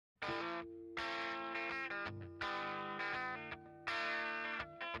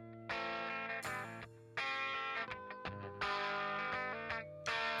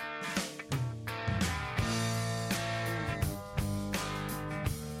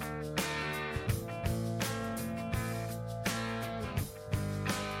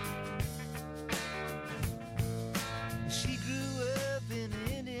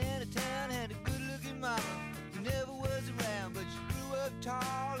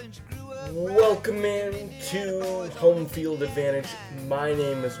Welcome in to Home Field Advantage. My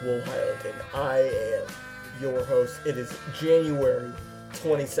name is Will Highland and I am your host. It is January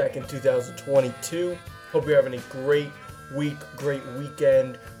 22nd, 2022. Hope you're having a great week, great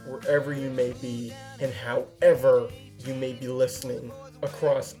weekend, wherever you may be and however you may be listening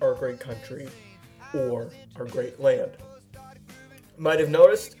across our great country or our great land. Might have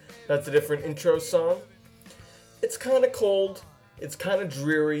noticed that's a different intro song. It's kind of cold, it's kind of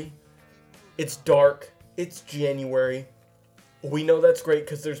dreary, it's dark, it's January. We know that's great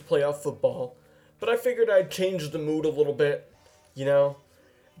because there's playoff football, but I figured I'd change the mood a little bit, you know?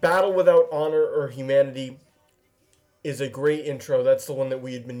 Battle Without Honor or Humanity is a great intro. That's the one that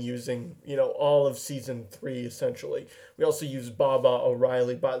we had been using, all of season 3, essentially. We also use Baba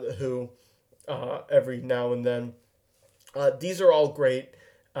O'Reilly by The Who every now and then. These are all great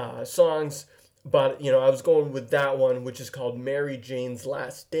songs, but, I was going with that one, which is called Mary Jane's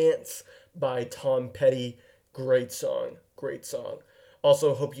Last Dance by Tom Petty. Great song, great song.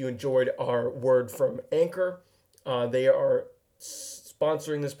 Also, hope you enjoyed our word from Anchor. They are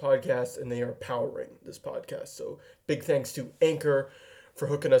sponsoring this podcast, and they are powering this podcast. So big thanks to Anchor for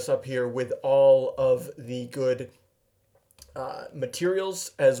hooking us up here with all of the good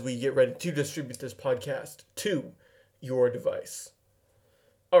materials as we get ready to distribute this podcast to your device.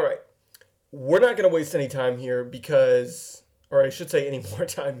 All right. We're not going to waste any time here because, or I should say any more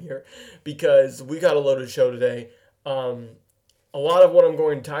time here, because we got a loaded show today. A lot of what I'm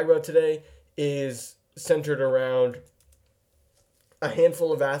going to talk about today is centered around a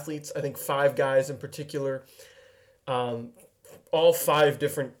handful of athletes. I think 5 guys in particular, all 5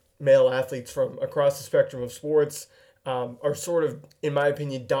 different male athletes from across the spectrum of sports are sort of, in my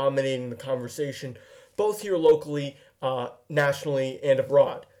opinion, dominating the conversation, both here locally, nationally, and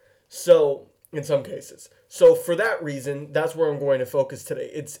abroad. So, in some cases. So, for that reason, that's where I'm going to focus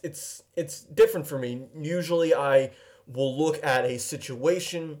today. It's different for me. Usually, I will look at a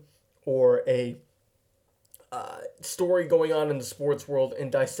situation or a story going on in the sports world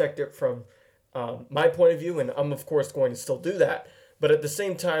and dissect it from my point of view, and I'm, of course, going to still do that. But at the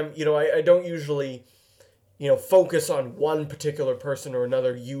same time, I don't usually, focus on one particular person or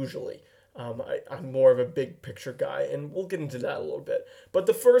another, usually. I'm more of a big picture guy, and we'll get into that a little bit. But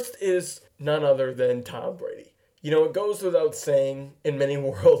the first is none other than Tom Brady. It goes without saying in many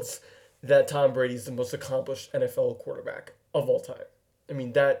worlds that Tom Brady is the most accomplished NFL quarterback of all time. I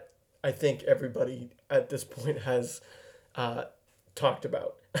mean, that I think everybody at this point has talked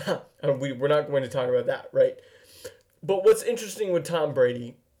about. We're not going to talk about that, right? But what's interesting with Tom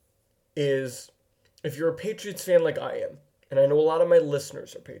Brady is if you're a Patriots fan like I am, and I know a lot of my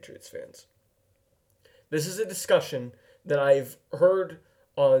listeners are Patriots fans, this is a discussion that I've heard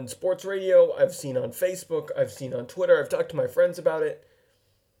on sports radio, I've seen on Facebook, I've seen on Twitter, I've talked to my friends about it.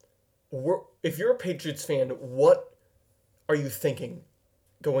 If you're a Patriots fan, what are you thinking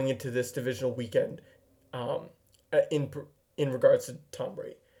going into this divisional weekend in regards to Tom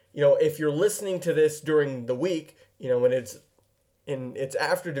Brady? If you're listening to this during the week, when it's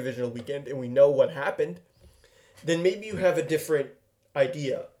after divisional weekend and we know what happened, then maybe you have a different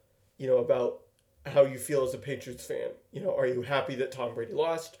idea, about how you feel as a Patriots fan. Are you happy that Tom Brady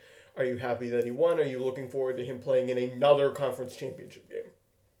lost? Are you happy that he won? Are you looking forward to him playing in another conference championship game?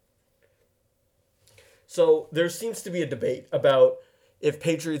 So there seems to be a debate about if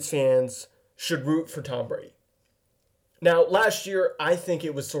Patriots fans should root for Tom Brady. Now, last year, I think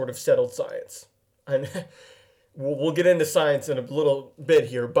it was sort of settled science. And we'll get into science in a little bit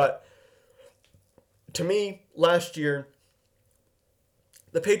here, but to me, last year,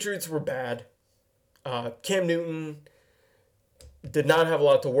 the Patriots were bad. Cam Newton did not have a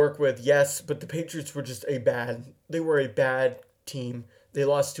lot to work with, yes, but the Patriots were just they were a bad team. They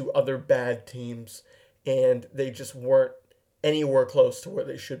lost to other bad teams, and they just weren't anywhere close to where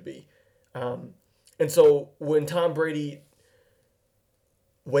they should be. And so when Tom Brady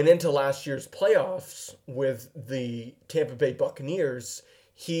went into last year's playoffs with the Tampa Bay Buccaneers,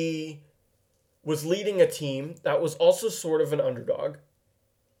 he was leading a team that was also sort of an underdog.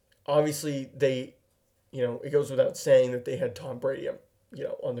 Obviously, it goes without saying that they had Tom Brady,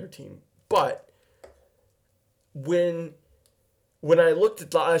 on their team. But when I looked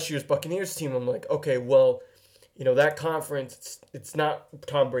at last year's Buccaneers team, I'm like, okay, well, that conference, it's not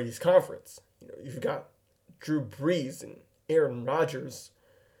Tom Brady's conference. You've got Drew Brees and Aaron Rodgers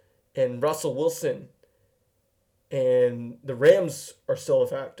and Russell Wilson, and the Rams are still a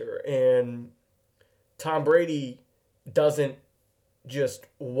factor, and Tom Brady doesn't just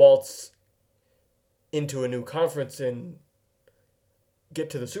waltz into a new conference and get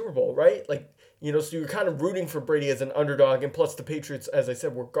to the Super Bowl, right? Like, So you're kind of rooting for Brady as an underdog, and plus the Patriots, as I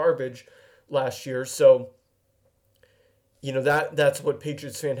said, were garbage last year. So, that's what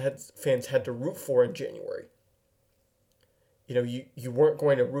Patriots fans had to root for in January. You weren't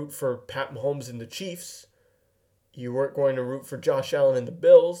going to root for Pat Mahomes and the Chiefs. You weren't going to root for Josh Allen and the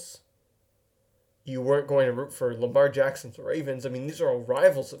Bills. You weren't going to root for Lamar Jackson's Ravens. I mean, these are all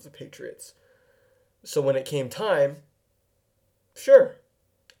rivals of the Patriots. So when it came time, sure,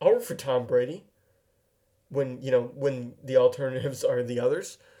 I'll root for Tom Brady when the alternatives are the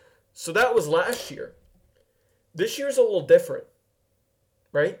others. So that was last year. This year's a little different,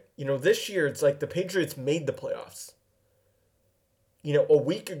 right? This year it's like the Patriots made the playoffs. A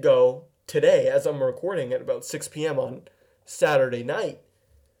week ago today, as I'm recording at about 6 p.m. on Saturday night,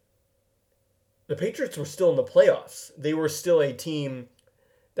 the Patriots were still in the playoffs. They were still a team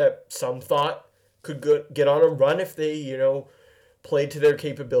that some thought could get on a run if they, played to their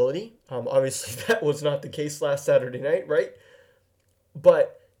capability. Obviously, that was not the case last Saturday night, right?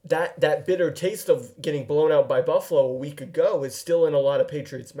 But that bitter taste of getting blown out by Buffalo a week ago is still in a lot of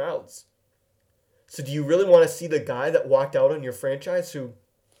Patriots' mouths. So do you really want to see the guy that walked out on your franchise who,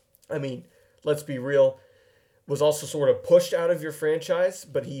 let's be real, was also sort of pushed out of your franchise,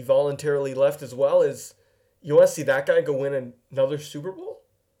 but he voluntarily left as well? You want to see that guy go win another Super Bowl?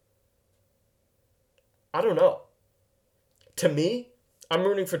 I don't know. To me, I'm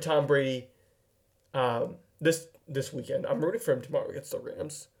rooting for Tom Brady this weekend. I'm rooting for him tomorrow against the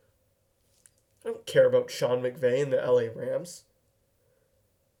Rams. I don't care about Sean McVay and the LA Rams.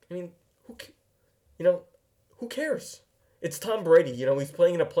 Who cares? It's Tom Brady. He's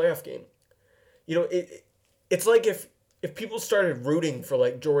playing in a playoff game. It's like if people started rooting for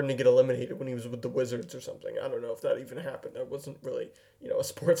like Jordan to get eliminated when he was with the Wizards or something. I don't know if that even happened. I wasn't really, a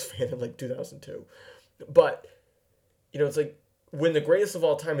sports fan in like 2002. But, it's like when the greatest of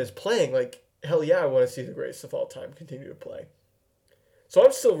all time is playing, like, hell yeah, I want to see the greatest of all time continue to play. So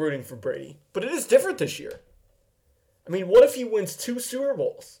I'm still rooting for Brady. But it is different this year. What if he wins 2 Super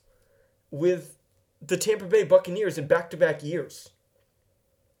Bowls with the Tampa Bay Buccaneers in back-to-back years?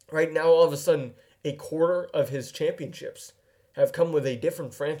 Right now, all of a sudden, a quarter of his championships have come with a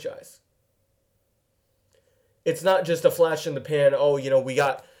different franchise. It's not just a flash in the pan. Oh,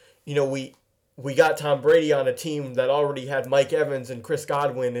 we got Tom Brady on a team that already had Mike Evans and Chris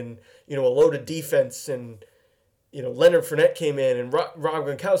Godwin and a loaded defense, and Leonard Fournette came in and Rob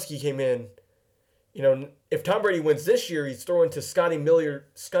Gronkowski came in. If Tom Brady wins this year, he's throwing to Scotty Miller,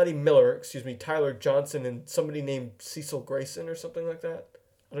 Tyler Johnson, and somebody named Cecil Grayson or something like that.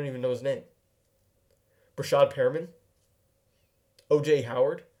 I don't even know his name. Brashad Perriman, O.J.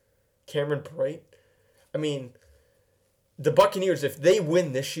 Howard, Cameron Brate. The Buccaneers, if they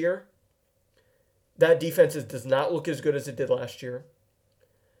win this year, that defense does not look as good as it did last year.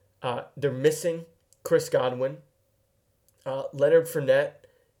 They're missing Chris Godwin. Leonard Fournette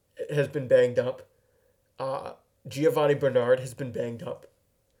has been banged up. Giovanni Bernard has been banged up.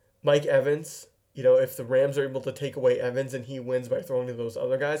 Mike Evans, if the Rams are able to take away Evans and he wins by throwing to those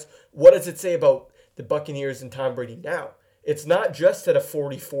other guys, what does it say about the Buccaneers and Tom Brady now? It's not just that a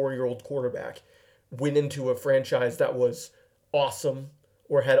 44-year-old quarterback went into a franchise that was awesome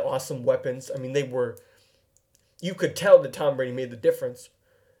or had awesome weapons. You could tell that Tom Brady made the difference.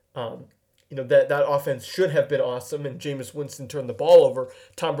 That offense should have been awesome, and Jameis Winston turned the ball over.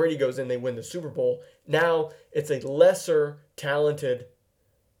 Tom Brady goes in, they win the Super Bowl. Now it's a lesser talented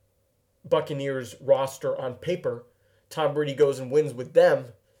Buccaneers roster on paper. Tom Brady goes and wins with them.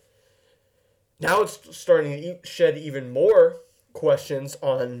 Now it's starting to shed even more questions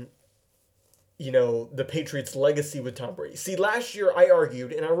on, the Patriots' legacy with Tom Brady. See, last year I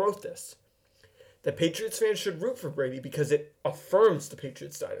argued, and I wrote this, that Patriots fans should root for Brady because it affirms the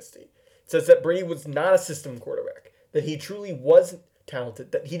Patriots dynasty. It says that Brady was not a system quarterback, that he truly was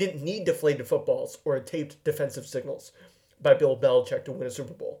talented, that he didn't need deflated footballs or taped defensive signals by Bill Belichick to win a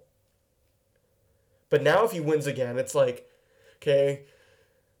Super Bowl. But now if he wins again, it's like, okay,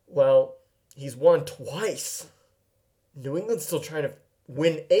 well, he's won twice. New England's still trying to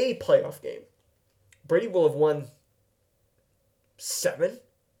win a playoff game. Brady will have won 7,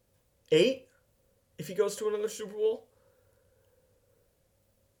 8 if he goes to another Super Bowl.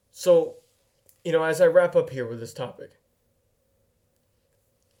 So, as I wrap up here with this topic,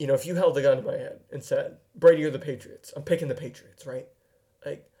 if you held a gun to my head and said, Brady or the Patriots, I'm picking the Patriots, right?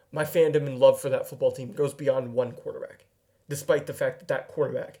 Like, my fandom and love for that football team goes beyond one quarterback, despite the fact that that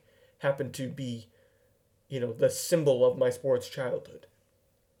quarterback happened to be, the symbol of my sports childhood.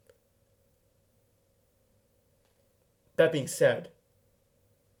 That being said,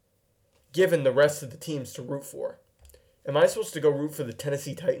 given the rest of the teams to root for, am I supposed to go root for the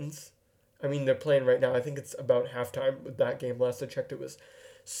Tennessee Titans I mean, they're playing right now. I think it's about halftime with that game. Last I checked, it was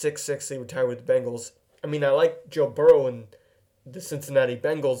 6-6. They were tied with the Bengals. I mean, I like Joe Burrow and the Cincinnati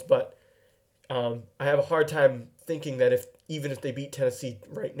Bengals, but I have a hard time thinking that even if they beat Tennessee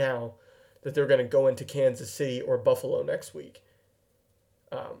right now, that they're going to go into Kansas City or Buffalo next week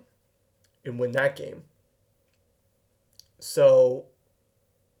and win that game. So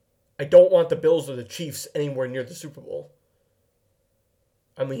I don't want the Bills or the Chiefs anywhere near the Super Bowl.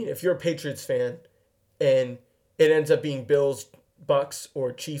 I mean, if you're a Patriots fan and it ends up being Bills, Bucks,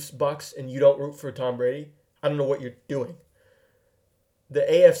 or Chiefs, Bucks, and you don't root for Tom Brady, I don't know what you're doing. The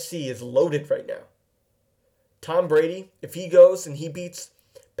AFC is loaded right now. Tom Brady, if he goes and he beats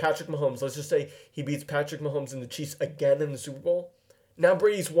Patrick Mahomes, let's just say he beats Patrick Mahomes and the Chiefs again in the Super Bowl, now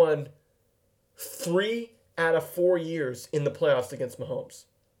Brady's won 3 out of 4 years in the playoffs against Mahomes.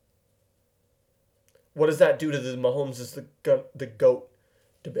 What does that do to the Mahomes is the GOAT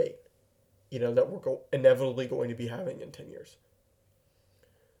debate, that we're inevitably going to be having in 10 years?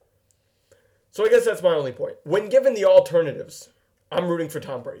 So I guess that's my only point. When given the alternatives, I'm rooting for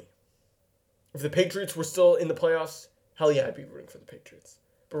Tom Brady. If the Patriots were still in the playoffs, hell yeah, I'd be rooting for the Patriots.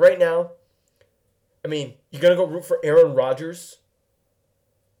 But right now, I mean, you're going to go root for Aaron Rodgers?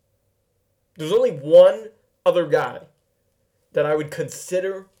 There's only one other guy that I would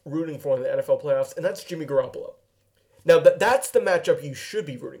consider rooting for in the NFL playoffs, and that's Jimmy Garoppolo. Now, that's the matchup you should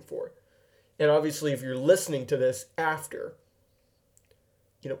be rooting for. And obviously, if you're listening to this after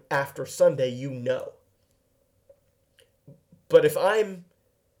Sunday, But if I'm,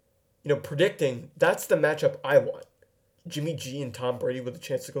 predicting, that's the matchup I want. Jimmy G and Tom Brady with a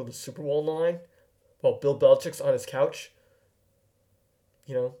chance to go to the Super Bowl on the line, while Bill Belichick's on his couch,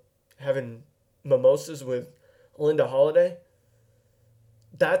 having mimosas with Linda Holiday.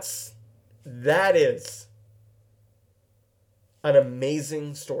 That is an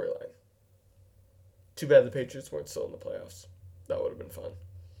amazing storyline. Too bad the Patriots weren't still in the playoffs. That would have been fun.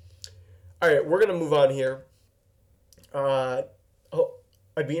 All right, we're going to move on here.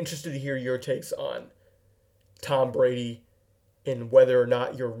 I'd be interested to hear your takes on Tom Brady and whether or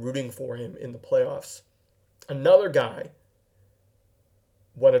not you're rooting for him in the playoffs. Another guy,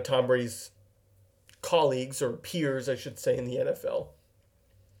 one of Tom Brady's colleagues or peers, I should say, in the NFL,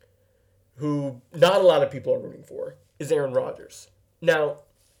 who not a lot of people are rooting for, is Aaron Rodgers. Now,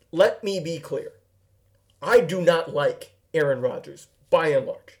 let me be clear. I do not like Aaron Rodgers, by and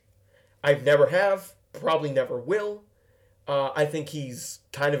large. I never have, probably never will. I think he's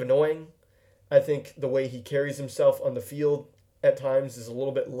kind of annoying. I think the way he carries himself on the field at times is a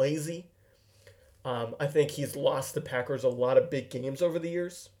little bit lazy. I think he's lost the Packers a lot of big games over the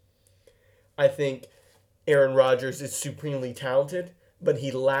years. I think Aaron Rodgers is supremely talented, but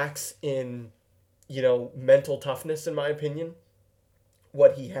he lacks in, mental toughness, in my opinion,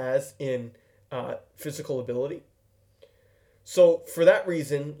 what he has in physical ability. So for that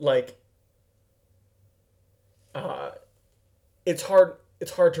reason, it's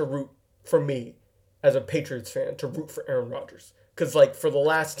hard to root for me as a Patriots fan to root for Aaron Rodgers. Because, for the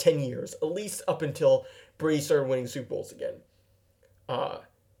last 10 years, at least up until Brady started winning Super Bowls again,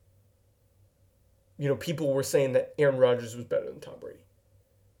 people were saying that Aaron Rodgers was better than Tom Brady.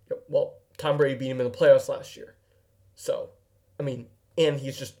 Well, Tom Brady beat him in the playoffs last year. So, and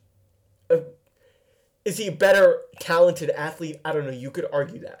he's just... is he a better talented athlete? I don't know. You could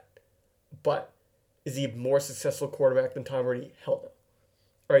argue that. But is he a more successful quarterback than Tom Brady? Hell no.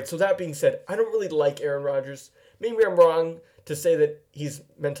 All right, so that being said, I don't really like Aaron Rodgers. Maybe I'm wrong to say that he's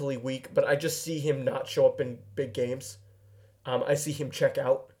mentally weak, but I just see him not show up in big games. I see him check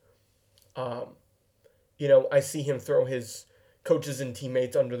out. I see him throw his coaches and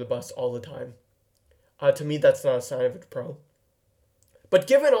teammates under the bus all the time. To me, that's not a sign of a pro. But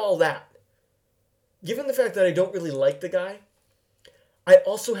given all that, given the fact that I don't really like the guy, I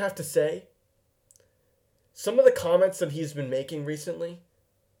also have to say, some of the comments that he's been making recently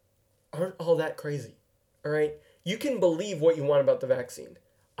aren't all that crazy. All right? You can believe what you want about the vaccine.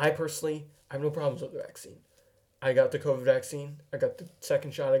 I personally have no problems with the vaccine. I got the COVID vaccine. I got the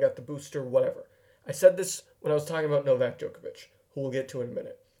second shot. I got the booster, whatever. I said this when I was talking about Novak Djokovic, who we'll get to in a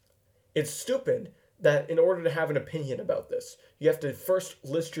minute. It's stupid that in order to have an opinion about this, you have to first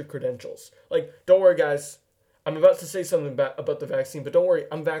list your credentials. Don't worry, guys. I'm about to say something about the vaccine, but don't worry,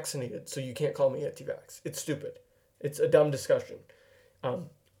 I'm vaccinated, so you can't call me anti-vax. It's stupid. It's a dumb discussion.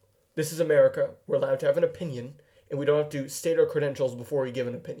 This is America. We're allowed to have an opinion, and we don't have to state our credentials before we give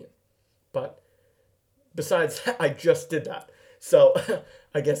an opinion. But besides, I just did that. So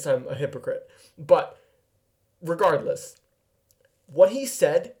I guess I'm a hypocrite. But regardless, what he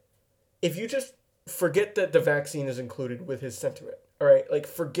said, if you just forget that the vaccine is included with his sentiment, All right, like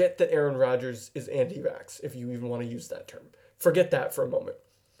forget that Aaron Rodgers is anti-vax, if you even want to use that term. Forget that for a moment.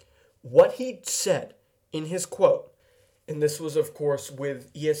 What he said in his quote, and this was, of course,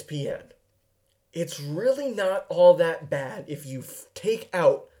 with ESPN, it's really not all that bad if you take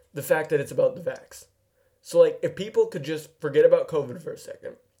out the fact that it's about the vax. So, like, if people could just forget about COVID for a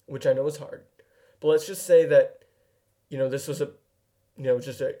second, which I know is hard, but let's just say that, this was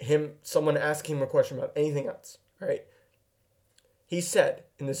someone asking him a question about anything else, right? He said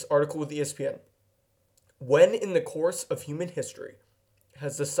in this article with ESPN, when in the course of human history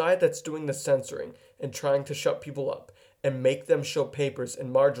has the side that's doing the censoring and trying to shut people up and make them show papers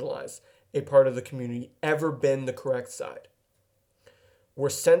and marginalize a part of the community ever been the correct side? We're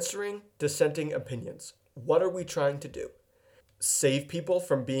censoring dissenting opinions. What are we trying to do? Save people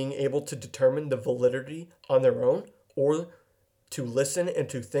from being able to determine the validity on their own, or to listen and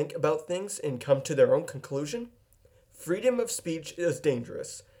to think about things and come to their own conclusion? Freedom of speech is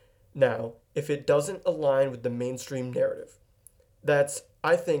dangerous now if it doesn't align with the mainstream narrative. That's,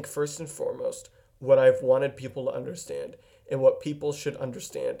 I think, first and foremost, what I've wanted people to understand, and what people should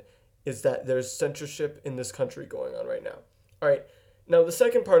understand is that there's censorship in this country going on right now. All right, now the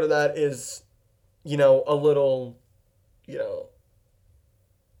second part of that is, a little,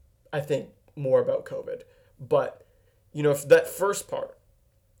 I think more about COVID. But, if that first part,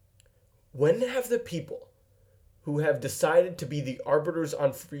 when have the people who have decided to be the arbiters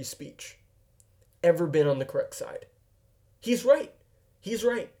on free speech ever been on the correct side? He's right. He's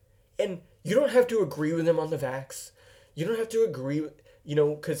right. And you don't have to agree with him on the vax. You don't have to agree with,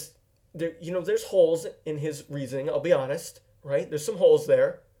 because there's holes in his reasoning, I'll be honest, right? There's some holes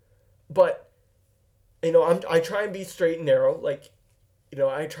there. But, I try and be straight and narrow. Like,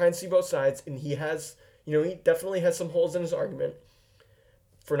 I try and see both sides. And he has, he definitely has some holes in his argument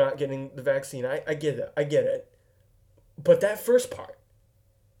for not getting the vaccine. I get it. I get it. But that first part,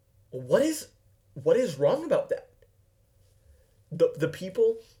 what is wrong about that? The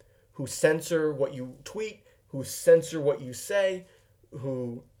people who censor what you tweet, who censor what you say,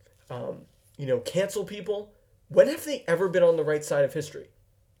 who, cancel people, when have they ever been on the right side of history?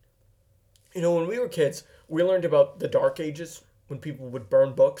 When we were kids, we learned about the Dark Ages, when people would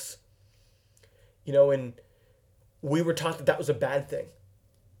burn books, and we were taught that that was a bad thing,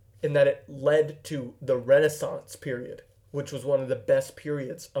 and that it led to the Renaissance period, which was one of the best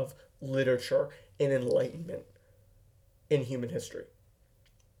periods of literature and enlightenment in human history.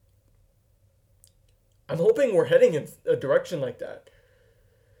 I'm hoping we're heading in a direction like that.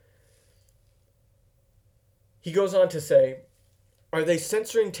 He goes on to say, are they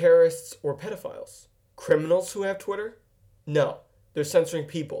censoring terrorists or pedophiles? Criminals who have Twitter? No, they're censoring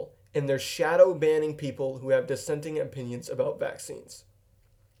people, and they're shadow banning people who have dissenting opinions about vaccines.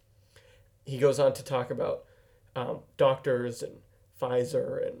 He goes on to talk about doctors and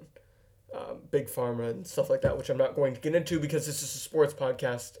Pfizer and Big Pharma and stuff like that, which I'm not going to get into because this is a sports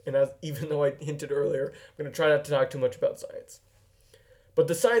podcast, and even though I hinted earlier, I'm going to try not to talk too much about science. But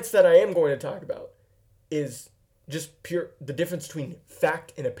the science that I am going to talk about is just the difference between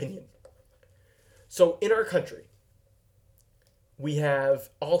fact and opinion. So in our country, we have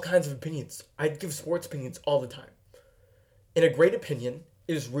all kinds of opinions. I give sports opinions all the time. And a great opinion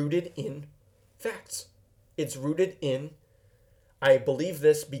is rooted in facts. It's rooted in, I believe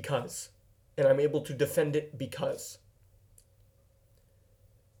this because, and I'm able to defend it because.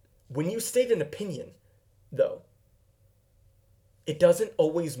 When you state an opinion, though, it doesn't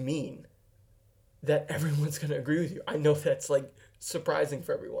always mean that everyone's going to agree with you. I know that's surprising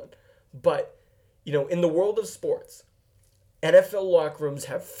for everyone. But, in the world of sports, NFL locker rooms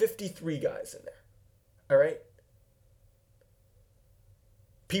have 53 guys in there. All right?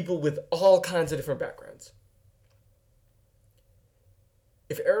 People with all kinds of different backgrounds.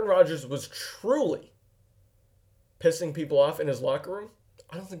 If Aaron Rodgers was truly pissing people off in his locker room,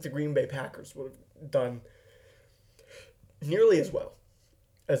 I don't think the Green Bay Packers would have done nearly as well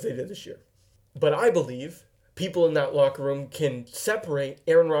as they did this year. But I believe people in that locker room can separate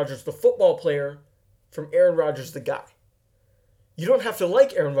Aaron Rodgers, the football player, from Aaron Rodgers, the guy. You don't have to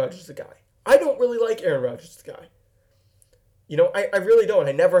like Aaron Rodgers, the guy. I don't really like Aaron Rodgers, the guy. I really don't.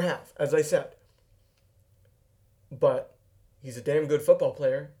 I never have, as I said. But he's a damn good football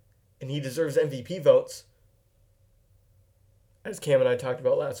player, and he deserves MVP votes, as Cam and I talked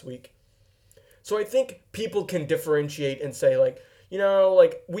about last week. So I think people can differentiate and say,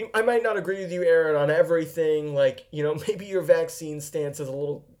 I might not agree with you, Aaron, on everything. Maybe your vaccine stance is a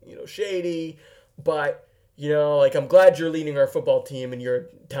little, shady, but, I'm glad you're leading our football team and you're a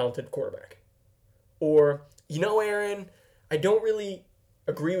talented quarterback. Or, Aaron, I don't really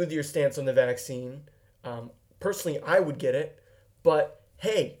agree with your stance on the vaccine. Personally, I would get it, But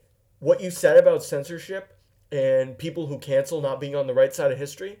hey, what you said about censorship and people who cancel not being on the right side of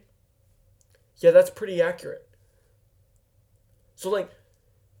history, yeah, that's pretty accurate. So, like,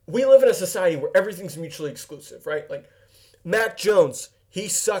 we live in a society where everything's mutually exclusive, right? Like, Mac Jones, he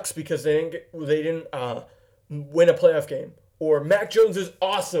sucks because they didn't win a playoff game. Or Mac Jones is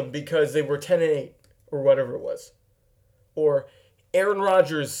awesome because they were 10-8 or whatever it was. Or Aaron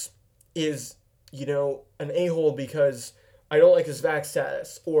Rodgers is, an a-hole because I don't like his vax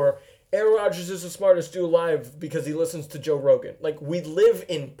status. Or Aaron Rodgers is the smartest dude alive because he listens to Joe Rogan. Like, we live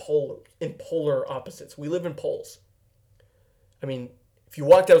in polar opposites. We live in poles. I mean, if you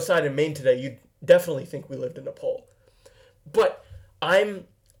walked outside in Maine today, you'd definitely think we lived in a pole. But I'm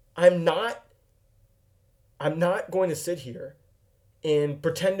not going to sit here and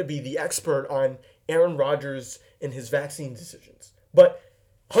pretend to be the expert on Aaron Rodgers and his vaccine decisions. But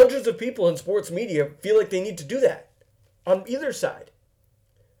hundreds of people in sports media feel like they need to do that on either side.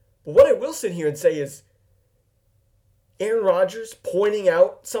 But what I will sit here and say is Aaron Rodgers pointing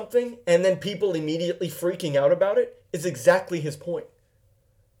out something and then people immediately freaking out about it is exactly his point.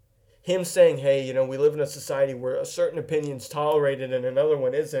 Him saying, hey, we live in a society where a certain opinion's tolerated and another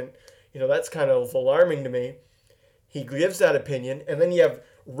one isn't, that's kind of alarming to me. He gives that opinion, and then you have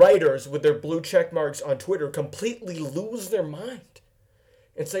writers with their blue check marks on Twitter completely lose their mind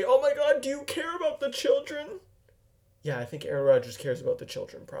and say, oh my God, do you care about the children? Yeah, I think Aaron Rodgers cares about the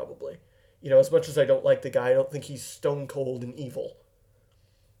children, probably. As much as I don't like the guy, I don't think he's stone cold and evil.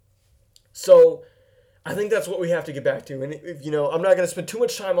 So I think that's what we have to get back to. And, I'm not going to spend too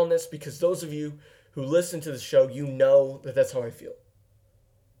much time on this because those of you who listen to the show, that that's how I feel.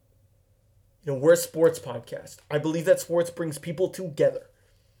 We're a sports podcast. I believe that sports brings people together.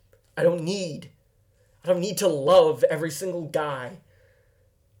 I don't need to love every single guy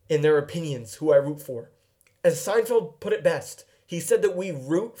and their opinions who I root for. As Seinfeld put it best, he said that we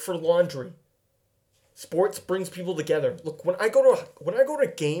root for laundry. Sports brings people together. Look, when I go to a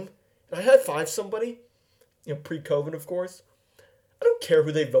game and I high-five somebody, pre-COVID, of course, I don't care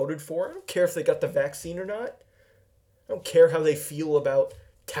who they voted for. I don't care if they got the vaccine or not. I don't care how they feel about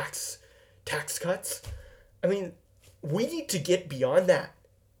tax cuts. I mean, we need to get beyond that.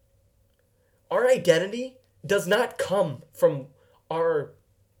 Our identity does not come from our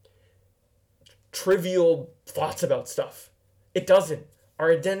trivial thoughts about stuff. It doesn't.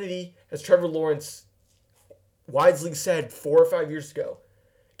 Our identity, as Trevor Lawrence wisely said 4 or 5 years ago,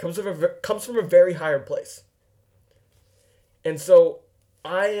 comes from a very higher place. And so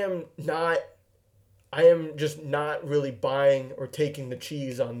I am just not really buying or taking the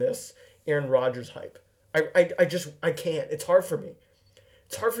cheese on this Aaron Rodgers hype. I can't. It's hard for me.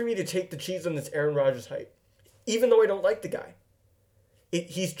 It's hard for me to take the cheese on this Aaron Rodgers hype, even though I don't like the guy.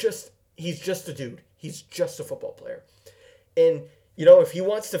 He's just a dude. He's just a football player. And, if he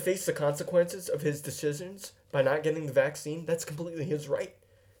wants to face the consequences of his decisions by not getting the vaccine, that's completely his right.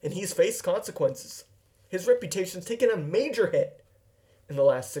 And he's faced consequences. His reputation's taken a major hit in the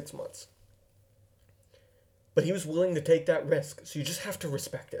last 6 months. But he was willing to take that risk, so you just have to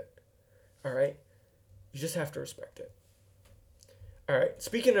respect it. All right? You just have to respect it. All right,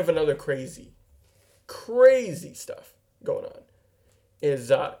 speaking of another crazy stuff going on, is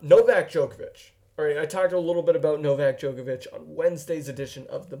Novak Djokovic. All right, I talked a little bit about Novak Djokovic on Wednesday's edition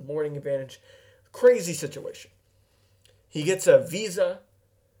of the Morning Advantage. Crazy situation. He gets a visa,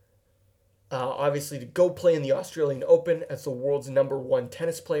 obviously, to go play in the Australian Open as the world's #1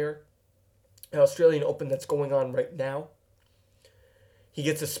 tennis player. The Australian Open that's going on right now. He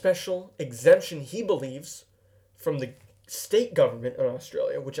gets a special exemption, he believes, from the state government in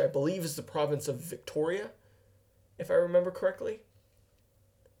Australia, which I believe is the province of Victoria, if I remember correctly.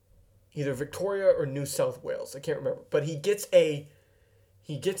 Either Victoria or New South Wales, I can't remember. But he gets an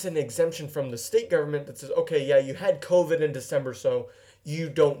exemption from the state government that says, okay, yeah, you had COVID in December, so you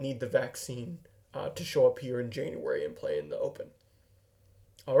don't need the vaccine to show up here in January and play in the Open.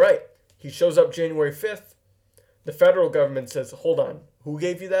 All right, he shows up January 5th. The federal government says, hold on, who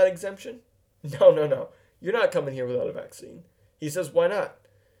gave you that exemption? No, you're not coming here without a vaccine. He says, why not?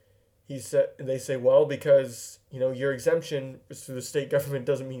 They say, well, because, your exemption through the state government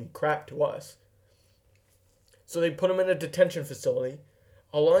doesn't mean crap to us. So they put him in a detention facility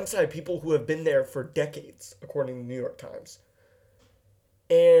alongside people who have been there for decades, according to the New York Times.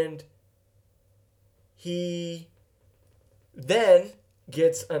 And he then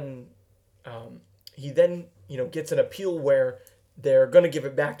gets gets an appeal where they're going to give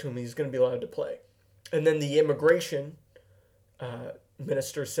it back to him. He's going to be allowed to play. And then the immigration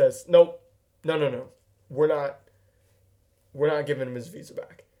minister says, no. We're not giving him his visa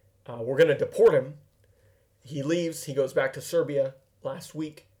back. We're going to deport him, he leaves. He goes back to Serbia last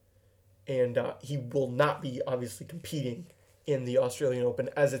week, and he will not be obviously competing in the Australian Open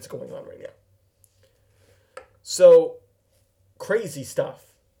as it's going on right now. So, crazy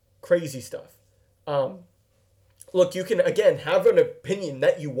stuff. Crazy stuff. Look, you can, again, have an opinion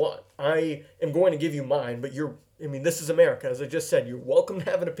that you want. I am going to give you mine, but this is America. As I just said, you're welcome to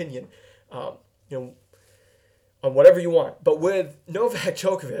have an opinion, on whatever you want. But with Novak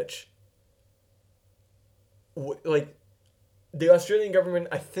Djokovic, the Australian government,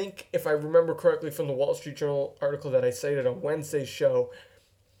 I think, if I remember correctly from the Wall Street Journal article that I cited on Wednesday's show,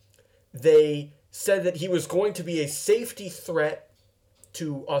 they said that he was going to be a safety threat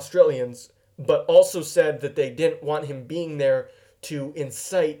to Australians, but also said that they didn't want him being there to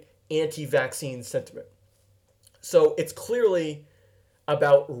incite anti-vaccine sentiment. So it's clearly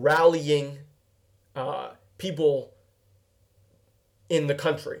about rallying people in the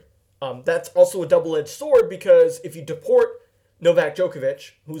country. That's also a double-edged sword, because if you deport Novak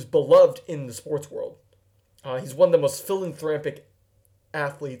Djokovic, who's beloved in the sports world, he's one of the most philanthropic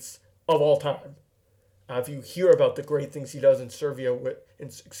athletes of all time. If you hear about the great things he does in Serbia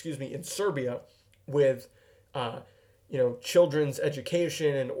with children's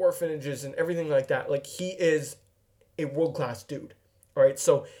education and orphanages and everything like that, like, he is a world-class dude. All right,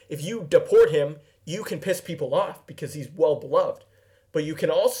 so if you deport him, you can piss people off because he's well beloved, but you can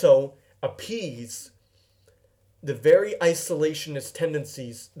also appease the very isolationist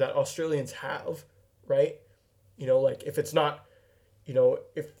tendencies that Australians have, right? Like, if it's not,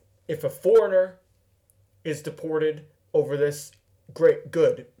 if a foreigner is deported over this,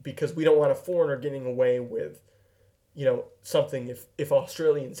 good, because we don't want a foreigner getting away with, something if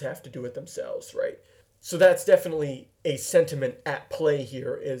Australians have to do it themselves, right? So that's definitely a sentiment at play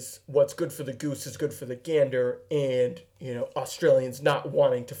here, is what's good for the goose is good for the gander, and, Australians not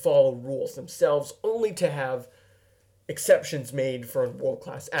wanting to follow rules themselves, only to have exceptions made for a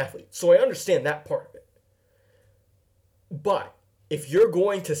world-class athlete. So I understand that part of it. But if you're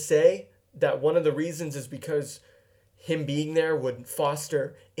going to say that one of the reasons is because him being there would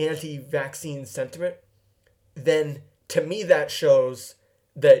foster anti-vaccine sentiment, then to me that shows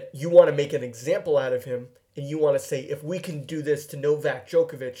that you want to make an example out of him, and you want to say, if we can do this to Novak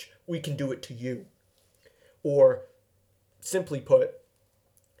Djokovic, we can do it to you. Or, simply put,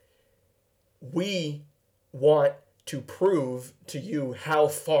 we want to prove to you how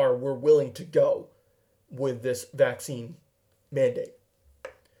far we're willing to go with this vaccine mandate.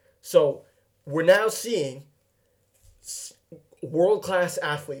 So we're now seeing world-class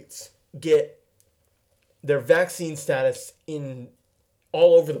athletes get their vaccine status in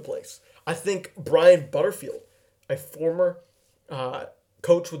all over the place. I think Brian Butterfield, a former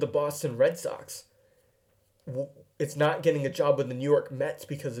coach with the Boston Red Sox, is not getting a job with the New York Mets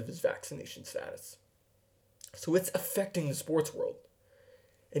because of his vaccination status. So it's affecting the sports world.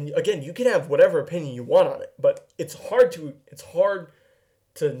 And again, you can have whatever opinion you want on it, but it's hard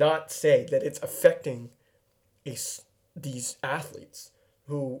to not say that it's affecting these athletes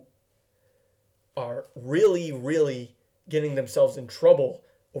who are really, really getting themselves in trouble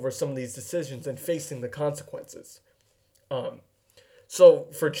over some of these decisions and facing the consequences. So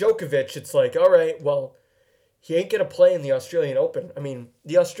for Djokovic, it's like, all right, well, he ain't going to play in the Australian Open. I mean,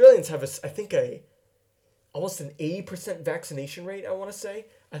 the Australians have, almost an 80% vaccination rate, I want to say.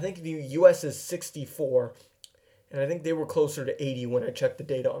 I think the U.S. is 64, and I think they were closer to 80 when I checked the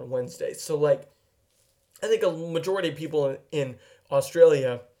data on Wednesday. So, I think a majority of people in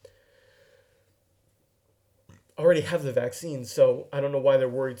Australia already have the vaccine, so I don't know why they're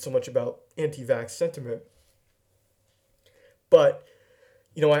worried so much about anti-vax sentiment. But,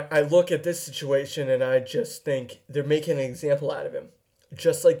 I look at this situation and I just think they're making an example out of him.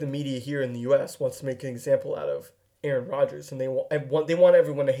 Just like the media here in the U.S. wants to make an example out of Aaron Rodgers, and they want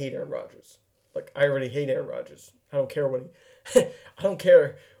everyone to hate Aaron Rodgers. Like, I already hate Aaron Rodgers. I don't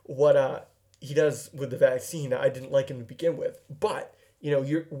care what he does with the vaccine. I didn't like him to begin with. But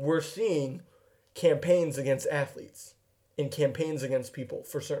we're seeing campaigns against athletes and campaigns against people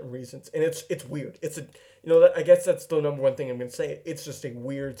for certain reasons, and it's weird. I guess that's the number one thing I'm going to say. It's just a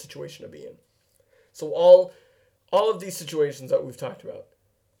weird situation to be in. So all of these situations that we've talked about,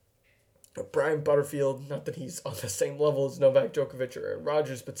 Brian Butterfield, not that he's on the same level as Novak Djokovic or Aaron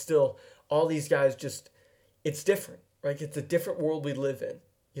Rodgers, but still, all these guys it's different, right? It's a different world we live in,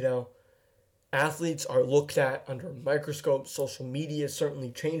 Athletes are looked at under a microscope. Social media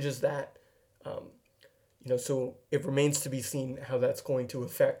certainly changes that. So it remains to be seen how that's going to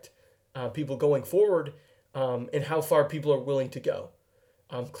affect people going forward, and how far people are willing to go.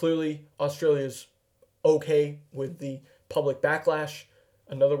 Clearly, Australia's okay with the public backlash,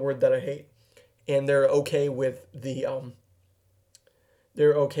 another word that I hate, and they're okay with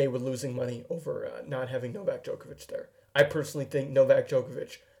they're okay with losing money over not having Novak Djokovic there. I personally think Novak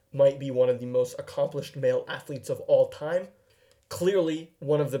Djokovic might be one of the most accomplished male athletes of all time. Clearly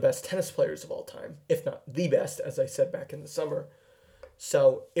one of the best tennis players of all time, if not the best, as I said back in the summer.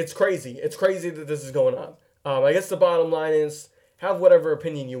 So it's crazy. It's crazy that this is going on. I guess the bottom line is have whatever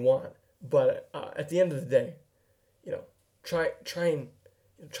opinion you want, but at the end of the day, you know, try and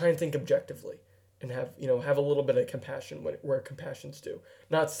think objectively and have a little bit of compassion where compassion's due.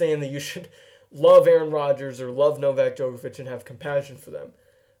 Not saying that you should love Aaron Rodgers or love Novak Djokovic and have compassion for them,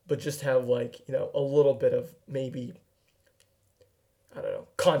 but just have a little bit of maybe, I don't know,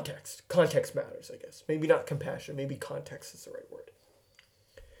 context. Context matters, I guess. Maybe not compassion. Maybe context is the right word.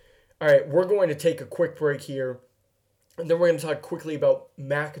 All right, we're going to take a quick break here, and then we're going to talk quickly about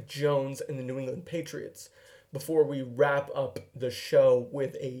Mac Jones and the New England Patriots before we wrap up the show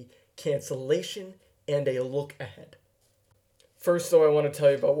with a cancellation and a look ahead. First, though, I want to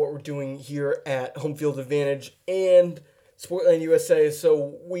tell you about what we're doing here at Home Field Advantage and Sportland USA.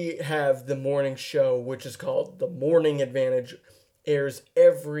 So we have the morning show, which is called The Morning Advantage, airs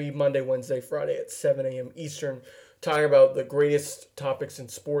every Monday, Wednesday, Friday at 7 a.m. Eastern, talking about the greatest topics in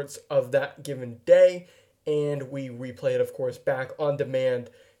sports of that given day, and we replay it, of course, back on demand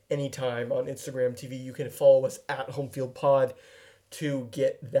anytime on Instagram TV. You can follow us at HomeFieldPod to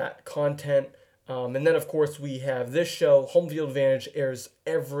get that content. And then, of course, we have this show. Home Field Advantage airs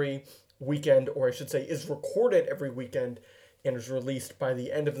every weekend, or I should say is recorded every weekend and is released by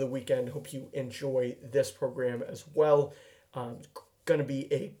the end of the weekend. Hope you enjoy this program as well. Going to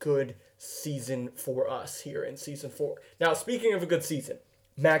be a good season for us here in season 4. Now, speaking of a good season,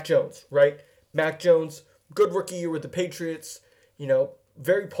 Mac Jones, right? Mac Jones, good rookie year with the Patriots.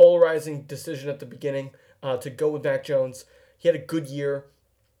 Very polarizing decision at the beginning to go with Mac Jones. He had a good year.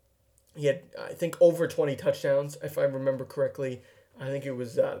 He had, I think, over 20 touchdowns, if I remember correctly. I think it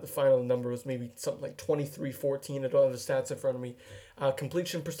was, the final number was maybe something like 23-14. I don't have the stats in front of me.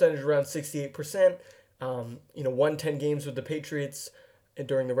 Completion percentage around 68%. Won 10 games with the Patriots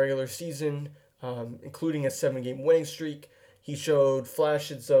during the regular season, including a 7-game winning streak. He showed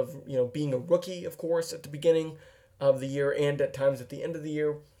flashes of, being a rookie, of course, at the beginning of the year and at times at the end of the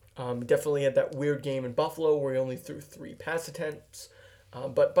year. Definitely had that weird game in Buffalo where he only threw 3 pass attempts.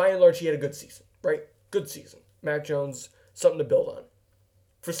 But by and large, he had a good season, right? Good season. Mac Jones, something to build on.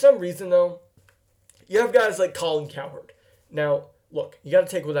 For some reason, though, you have guys like Colin Cowherd. Now, look, you got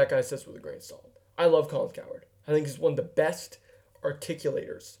to take what that guy says with a grain of salt. I love Colin Cowherd. I think he's one of the best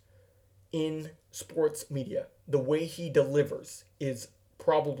articulators in sports media. The way he delivers is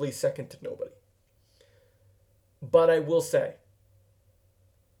probably second to nobody. But I will say,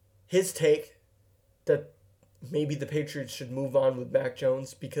 his take that maybe the Patriots should move on with Mac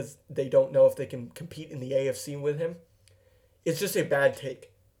Jones because they don't know if they can compete in the AFC with him, it's just a bad take.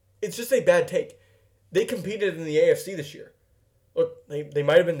 It's just a bad take. They competed in the AFC this year. Look, they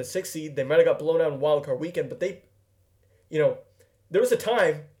might have been the 6th seed. They might have got blown out in wildcard weekend, but there was a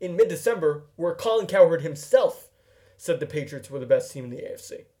time in mid-December where Colin Cowherd himself said the Patriots were the best team in the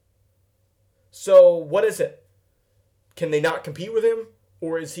AFC. So what is it? Can they not compete with him?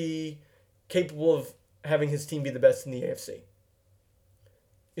 Or is he capable of having his team be the best in the AFC?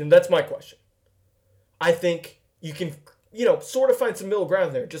 And that's my question. I think you can, sort of find some middle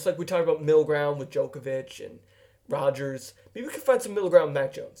ground there. Just like we talked about middle ground with Djokovic and Rodgers. Maybe we can find some middle ground with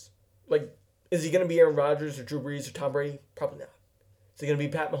Mac Jones. Is he going to be Aaron Rodgers or Drew Brees or Tom Brady? Probably not. Is he going to be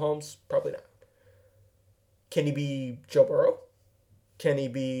Pat Mahomes? Probably not. Can he be Joe Burrow? Can he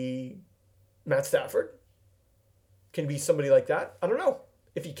be Matt Stafford? Can he be somebody like that? I don't know.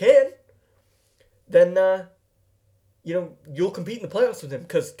 If he can, then, you'll compete in the playoffs with him.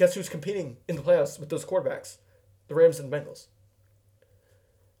 Because guess who's competing in the playoffs with those quarterbacks? The Rams and the Bengals.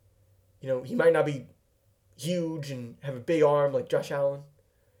 He might not be huge and have a big arm like Josh Allen.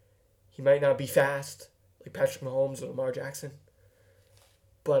 He might not be fast like Patrick Mahomes or Lamar Jackson.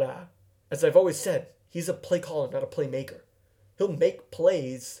 But as I've always said, he's a play caller, not a playmaker. He'll make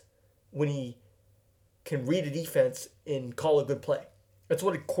plays when he can read a defense and call a good play. That's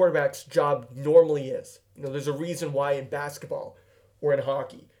what a quarterback's job normally is. There's a reason why in basketball or in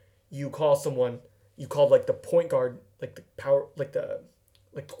hockey, you call the point guard, the power,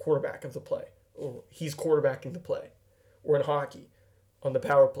 the quarterback of the play. Or he's quarterbacking the play. Or in hockey, on the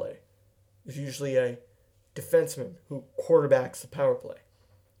power play, there's usually a defenseman who quarterbacks the power play.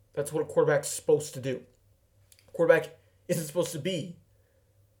 That's what a quarterback's supposed to do. A quarterback isn't supposed to be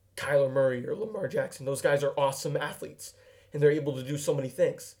Kyler Murray or Lamar Jackson. Those guys are awesome athletes, and they're able to do so many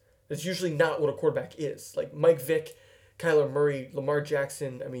things. That's usually not what a quarterback is. Like Mike Vick, Kyler Murray, Lamar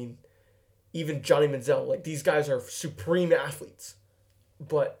Jackson, even Johnny Manziel. Like, these guys are supreme athletes.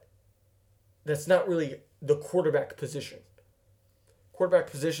 But that's not really the quarterback position.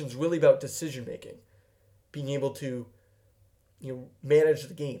 Quarterback position is really about decision making, being able to, manage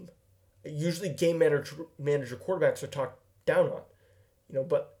the game. Usually, game manager quarterbacks are talked down on,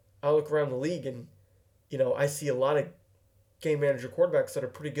 But I look around the league and, I see a lot of game manager quarterbacks that are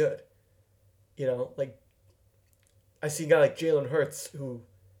pretty good. Like I see a guy like Jalen Hurts who,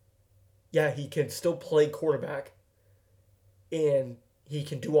 he can still play quarterback, and he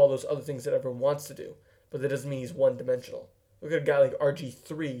can do all those other things that everyone wants to do, but that doesn't mean he's one-dimensional. Look at a guy like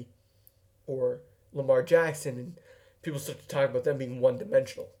RG3 or Lamar Jackson, and people start to talk about them being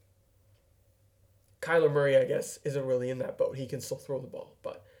one-dimensional. Kyler Murray, I guess, isn't really in that boat. He can still throw the ball,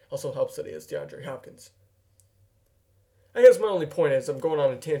 but also helps that he has DeAndre Hopkins. I guess my only point is, I'm going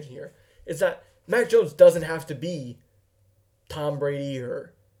on a tangent here, is that Mac Jones doesn't have to be Tom Brady,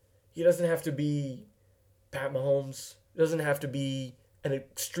 or he doesn't have to be Pat Mahomes. He doesn't have to be an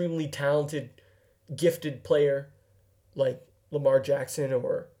extremely talented, gifted player like Lamar Jackson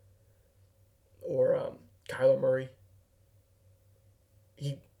or Kyler Murray.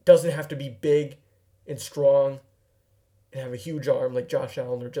 He doesn't have to be big and strong and have a huge arm like Josh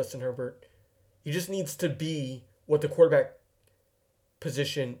Allen or Justin Herbert. He just needs to be what the quarterback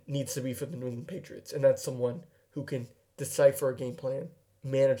position needs to be for the New England Patriots, and that's someone who can decipher a game plan,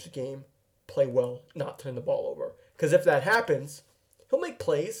 manage the game, play well, not turn the ball over. Because if that happens, he'll make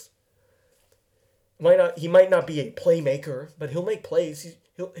plays. He might not be a playmaker, but he'll make plays.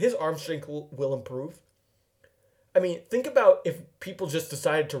 His arm strength will improve. I mean, think about if people just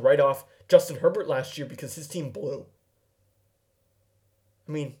decided to write off Justin Herbert last year because his team blew.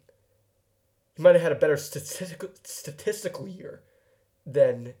 I mean, he might have had a better statistical year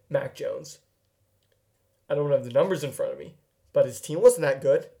than Mac Jones. I don't have the numbers in front of me, but his team wasn't that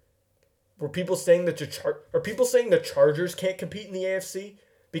good. Were people saying that the Chargers can't compete in the AFC?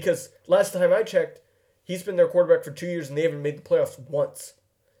 Because last time I checked, he's been their quarterback for 2 years and they haven't made the playoffs once.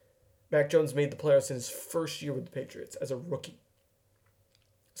 Mac Jones made the playoffs in his first year with the Patriots as a rookie.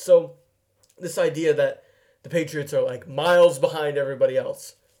 So, this idea that the Patriots are like miles behind everybody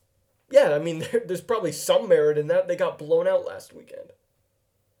else. Yeah, I mean, there's probably some merit in that. They got blown out last weekend.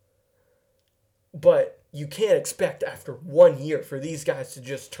 But you can't expect after 1 year for these guys to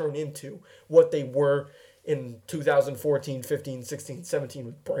just turn into what they were in 2014, 15, 16, 17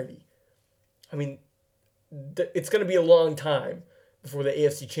 with Brady. I mean, it's going to be a long time before the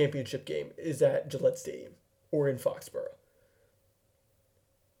AFC Championship game is at Gillette Stadium or in Foxborough.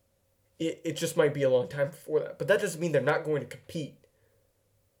 It just might be a long time before that. But that doesn't mean they're not going to compete.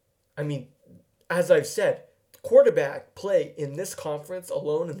 I mean, as I've said, quarterback play in this conference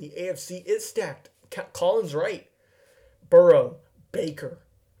alone in the AFC is stacked. Colin's right. Burrow, Baker,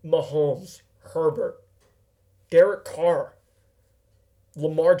 Mahomes, Herbert, Derek Carr,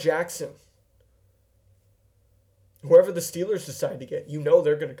 Lamar Jackson. Whoever the Steelers decide to get,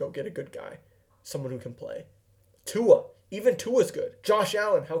 they're going to go get a good guy. Someone who can play. Tua. Even Tua's good. Josh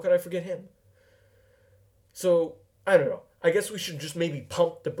Allen. How could I forget him? So, I don't know. I guess we should just maybe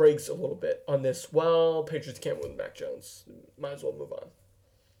pump the brakes a little bit on this. Well, Patriots can't win Mac Jones. Might as well move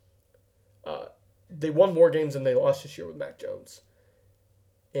on. They won more games than they lost this year with Mac Jones.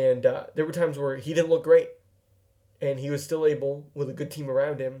 And there were times where he didn't look great. And he was still able, with a good team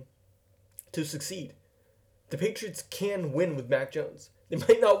around him, to succeed. The Patriots can win with Mac Jones. They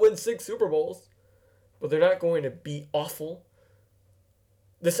might not win 6 Super Bowls, but they're not going to be awful.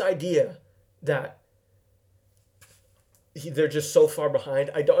 This idea that they're just so far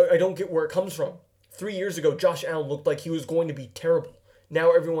behind, I don't get where it comes from. 3 years ago, Josh Allen looked like he was going to be terrible.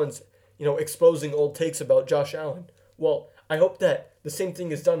 Now everyone's, exposing old takes about Josh Allen. Well, I hope that the same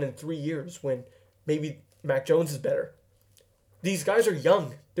thing is done in 3 years when maybe Mac Jones is better. These guys are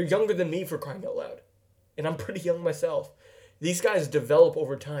young. They're younger than me, for crying out loud. And I'm pretty young myself. These guys develop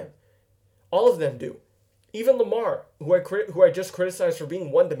over time. All of them do. Even Lamar, who I just criticized for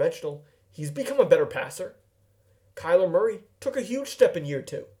being one-dimensional, he's become a better passer. Kyler Murray took a huge step in year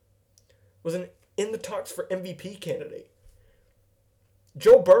 2. Was in the talks for MVP candidate.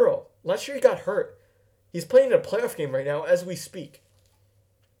 Joe Burrow, last year he got hurt. He's playing in a playoff game right now as we speak.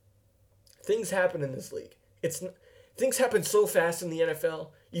 Things happen in this league. Things happen so fast in the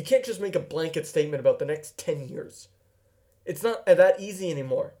NFL, you can't just make a blanket statement about the next 10 years. It's not that easy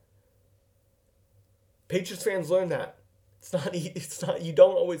anymore. Patriots fans learn that. It's not. You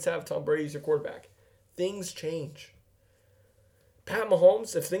don't always have Tom Brady as your quarterback. Things change. Pat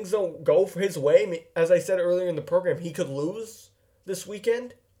Mahomes, if things don't go for his way, as I said earlier in the program, he could lose this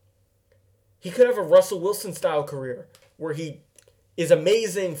weekend. He could have a Russell Wilson style career where he is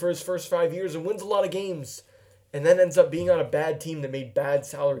amazing for his first 5 years and wins a lot of games, and then ends up being on a bad team that made bad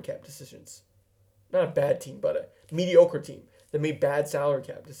salary cap decisions. Not a bad team, but a mediocre team that made bad salary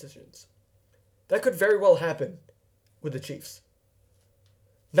cap decisions. That could very well happen with the Chiefs.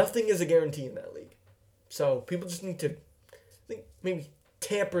 Nothing is a guarantee in that league. So people just need to, I think, maybe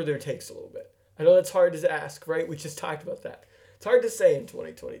tamper their takes a little bit. I know that's hard to ask, right? We just talked about that. It's hard to say in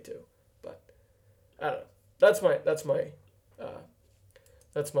 2022, but I don't know. That's my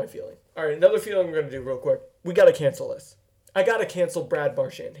feeling. All right, another feeling we're going to do real quick. We got to cancel this. I got to cancel Brad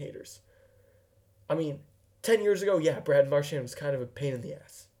Marchand haters. I mean, 10 years ago, yeah, Brad Marchand was kind of a pain in the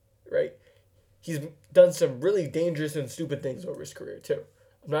ass, right? He's done some really dangerous and stupid things over his career, too.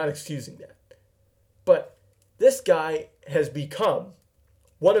 I'm not excusing that. But this guy has become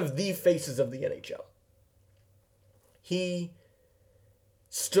one of the faces of the NHL. He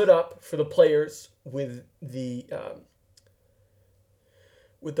stood up for the players with the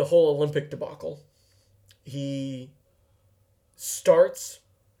whole Olympic debacle. He starts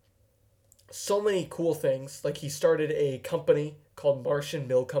so many cool things. Like, he started a company called Martian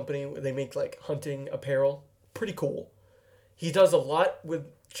Mill Company where they make like hunting apparel. Pretty cool. He does a lot with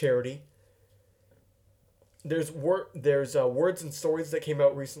charity. There's words and stories that came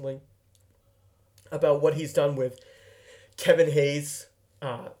out recently about what he's done with Kevin Hayes,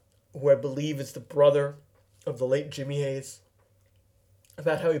 who I believe is the brother of the late Jimmy Hayes,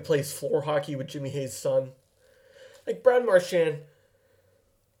 about how he plays floor hockey with Jimmy Hayes' son. Like, Brad Marchand,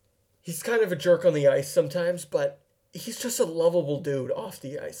 he's kind of a jerk on the ice sometimes, but he's just a lovable dude off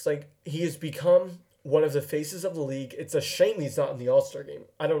the ice. Like, he has become one of the faces of the league. It's a shame he's not in the All-Star game.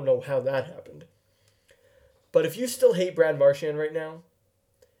 I don't know how that happened. But if you still hate Brad Marchand right now,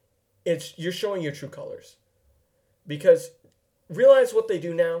 you're showing your true colors. Because realize what they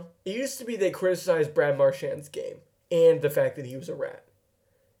do now. It used to be they criticized Brad Marchand's game and the fact that he was a rat.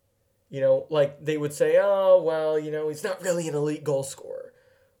 You know, like they would say, oh, well, you know, he's not really an elite goal scorer.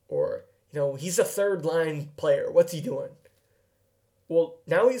 Or, you know, he's a third line player. What's he doing? Well,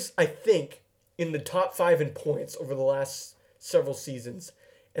 now he's, I think, in the top 5 in points over the last several seasons.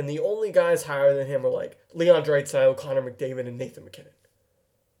 And the only guys higher than him are like Leon Draisaitl, Connor McDavid, and Nathan McKinnon.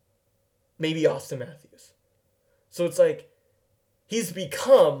 Maybe Austin Matthews. So it's like he's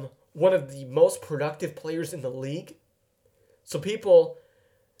become one of the most productive players in the league. So people,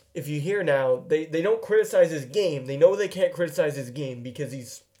 if you hear now, they don't criticize his game. They know they can't criticize his game because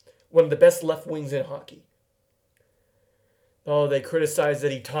he's one of the best left wings in hockey. Oh, they criticize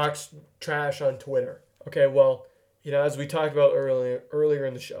that he talks trash on Twitter. Okay, well, you know, as we talked about earlier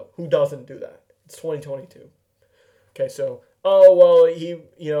in the show, who doesn't do that? It's 2022. Okay, so, oh, well, he,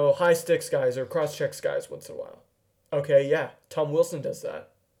 you know, high sticks guys or cross checks guys once in a while. Okay, yeah, Tom Wilson does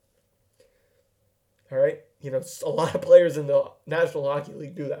that. All right, you know, a lot of players in the National Hockey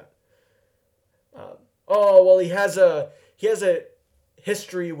League do that. Oh, well, he has a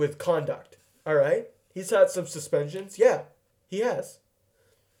history with conduct. All right, he's had some suspensions. Yeah, he has.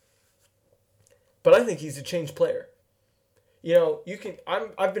 But I think he's a changed player. You know,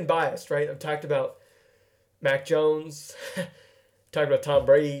 I've been biased, right? I've talked about Mac Jones, talked about Tom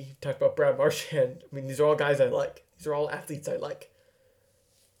Brady, talked about Brad Marchand. I mean, these are all guys I like. These are all athletes I like.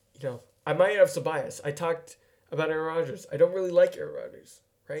 You know, I might have some bias. I talked about Aaron Rodgers. I don't really like Aaron Rodgers,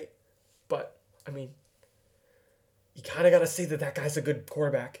 right? But, I mean, you kind of got to say that guy's a good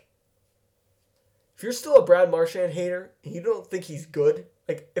quarterback. If you're still a Brad Marchand hater and you don't think he's good,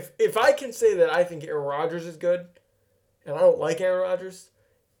 like, if I can say that I think Aaron Rodgers is good, and I don't like Aaron Rodgers,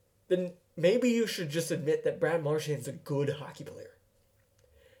 then maybe you should just admit that Brad Marchand's a good hockey player.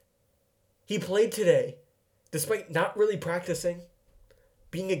 He played today, despite not really practicing,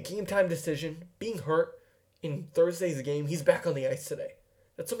 being a game-time decision, being hurt in Thursday's game. He's back on the ice today.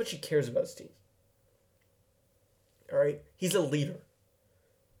 That's how much he cares about his team. All right? He's a leader.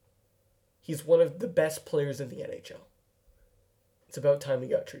 He's one of the best players in the NHL. It's about time he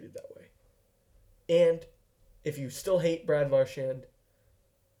got treated that way. And if you still hate Brad Marchand,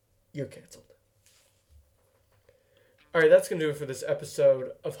 you're canceled. All right, that's going to do it for this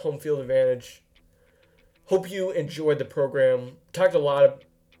episode of Home Field Advantage. Hope you enjoyed the program. Talked a lot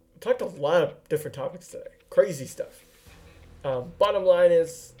of different topics today. Crazy stuff. Bottom line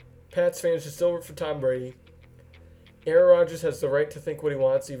is, Pats fans should still root for Tom Brady. Aaron Rodgers has the right to think what he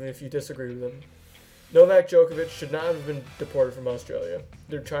wants, even if you disagree with him. Novak Djokovic should not have been deported from Australia.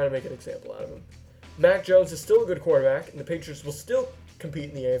 They're trying to make an example out of him. Mac Jones is still a good quarterback, and the Patriots will still compete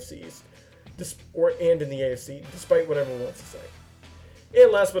in the AFC East, and in the AFC, despite what everyone wants to say.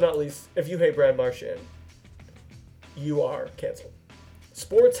 And last but not least, if you hate Brad Marchand, you are canceled.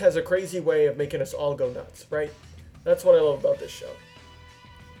 Sports has a crazy way of making us all go nuts, right? That's what I love about this show.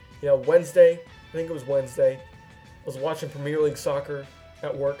 You know, Wednesday, I think it was Wednesday, I was watching Premier League soccer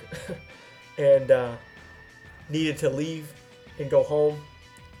at work and needed to leave and go home.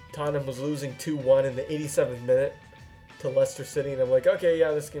 Tottenham was losing 2-1 in the 87th minute to Leicester City, and I'm like, okay,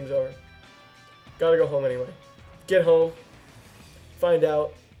 yeah, this game's over. Gotta go home anyway. Get home, find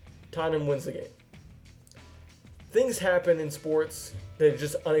out Tottenham wins the game. Things happen in sports that are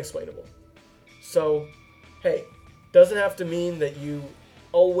just unexplainable. So, hey, doesn't have to mean that you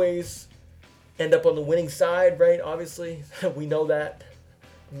always end up on the winning side, right? Obviously, we know that.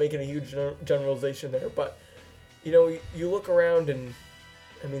 I'm making a huge generalization there, but you know, you look around and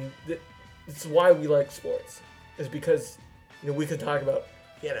I mean, it's why we like sports. Is because, you know, we could talk about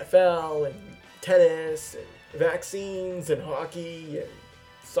the NFL and tennis and vaccines and hockey and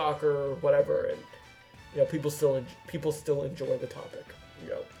soccer or whatever, and you know, people still enjoy the topic. You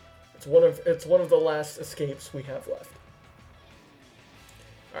know, it's one of the last escapes we have left.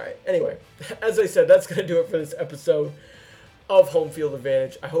 All right. Anyway, as I said, that's gonna do it for this episode of Home Field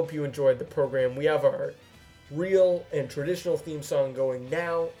Advantage. I hope you enjoyed the program. We have our real and traditional theme song going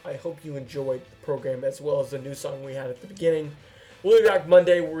now. I hope you enjoyed the program as well as the new song we had at the beginning. We'll be back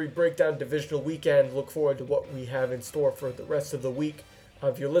Monday where we break down divisional weekend. Look forward to what we have in store for the rest of the week.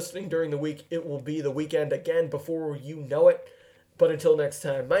 If you're listening during the week, it will be the weekend again before you know it. But until next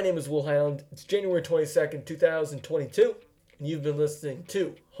time, my name is Will Highland. It's January 22nd, 2022, and you've been listening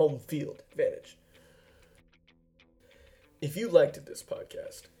to Home Field Advantage. If you liked this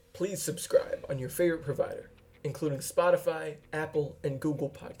podcast, please subscribe on your favorite provider, including Spotify, Apple, and Google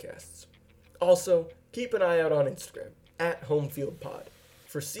Podcasts. Also, keep an eye out on Instagram, @HomeFieldPod,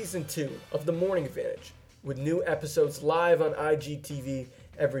 for Season 2 of The Morning Advantage, with new episodes live on IGTV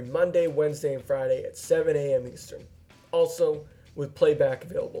every Monday, Wednesday, and Friday at 7 a.m. Eastern. Also, with playback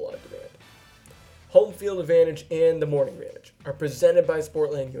available on demand. Home Field Advantage and The Morning Advantage are presented by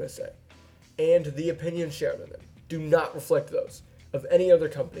Sportland USA, and the opinions shared on them do not reflect those of any other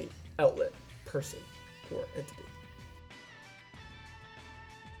company, outlet, person, or entity.